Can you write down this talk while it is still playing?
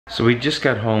So we just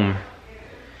got home.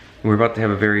 We're about to have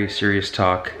a very serious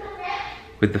talk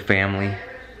with the family.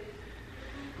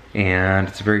 And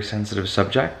it's a very sensitive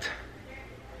subject.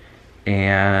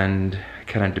 And I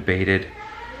kind of debated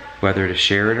whether to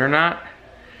share it or not.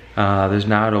 There's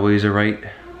not always a right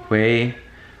way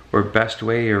or best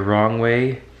way or wrong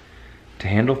way to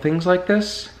handle things like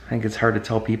this. I think it's hard to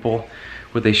tell people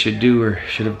what they should do or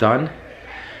should have done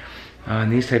in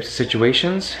these types of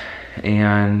situations.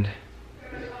 And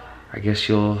I guess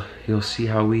you'll see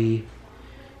how we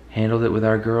handled it with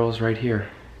our girls right here.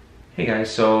 Hey guys,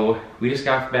 so we just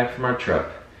got back from our trip,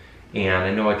 and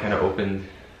I know I kind of opened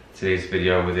today's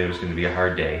video with it was going to be a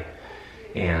hard day,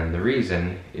 and the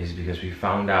reason is because we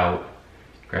found out,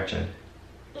 Gretchen.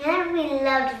 Yeah, we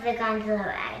loved the gondola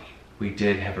ride. We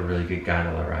did have a really good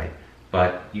gondola ride,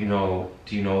 but do you know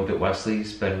that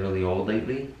Wesley's been really old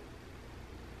lately?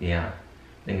 Yeah,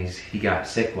 and he got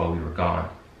sick while we were gone.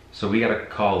 So we got a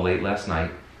call late last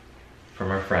night from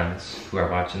our friends who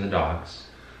are watching the dogs,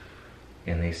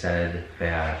 and they said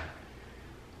that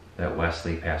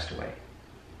Westley passed away.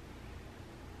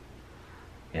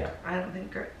 Yeah. I don't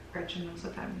think Gretchen knows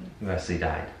what that means. Westley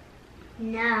died.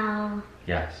 No.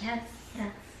 Yes. Yes.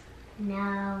 Yes.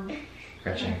 No.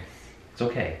 Gretchen, Yes. it's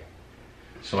okay.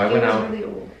 So I went out. Really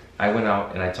old. I went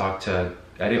out and I talked to.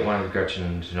 I didn't want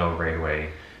Gretchen to know right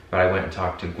away, but I went and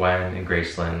talked to Gwen and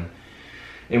Gracelyn.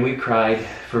 And we cried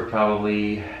for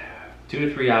probably 2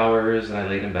 to 3 hours, and I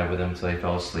laid in bed with them until they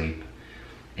fell asleep.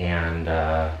 And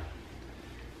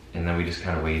then we just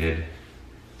kind of waited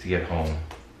to get home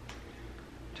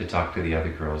to talk to the other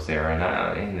girls there.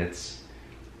 And it's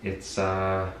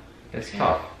tough.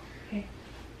 Okay.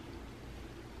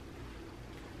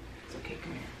 It's okay,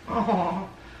 come here. Oh.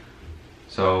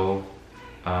 So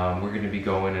we're gonna be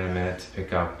going in a minute to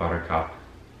pick up Buttercup.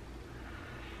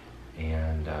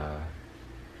 And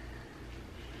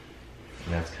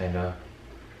that's kind of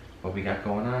what we got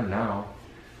going on now.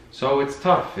 So it's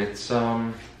tough. It's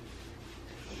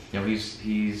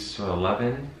he's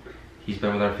 11. He's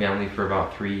been with our family for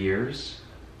about 3 years,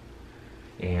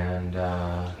 and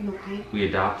Okay. we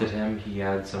adopted him. He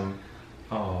had some.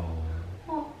 Oh.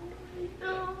 Oh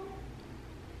no.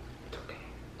 It's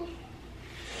okay.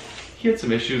 He had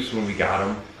some issues when we got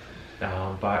him,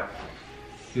 but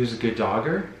he was a good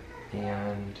dogger,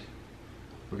 and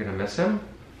we're gonna miss him.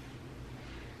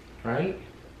 Right?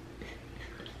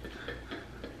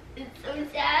 It's so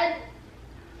sad.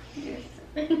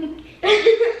 Are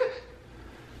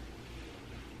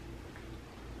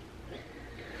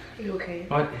you okay?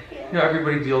 But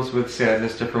everybody deals with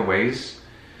sadness different ways.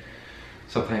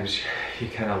 Sometimes you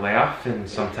kind of laugh, and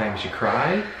sometimes you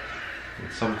cry,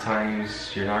 and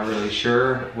sometimes you're not really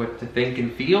sure what to think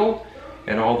and feel,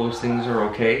 and all those things are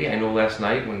okay. I know last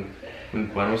night when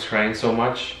Gwen was crying so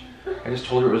much, I just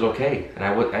told her it was okay, and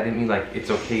I didn't mean like it's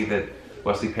okay that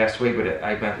Westley passed away, but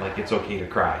I meant like it's okay to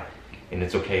cry, and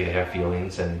it's okay to have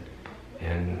feelings, and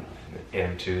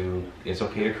it's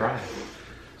okay to cry.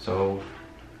 So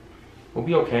we'll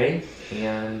be okay,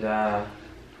 and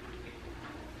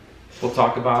we'll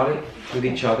talk about it with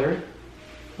each other.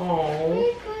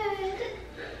 Oh,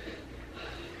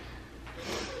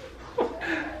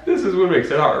 this is what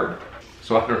makes it hard.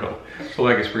 So I don't know. So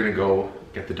I guess we're gonna go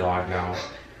get the dog now,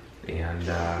 and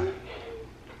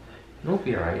it'll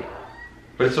be all right.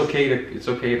 But it's okay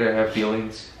to have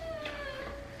feelings.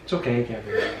 It's okay, come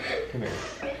here. Come here.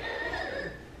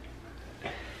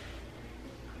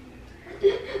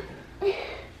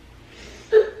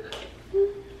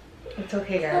 It's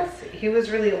okay, guys. He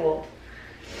was really old.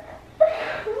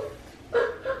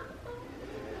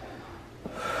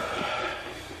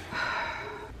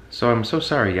 So I'm so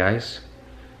sorry, guys,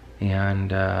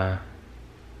 and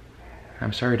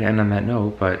I'm sorry to end on that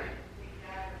note, but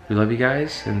we love you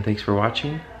guys, and thanks for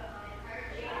watching,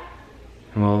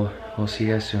 and we'll see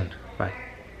you guys soon.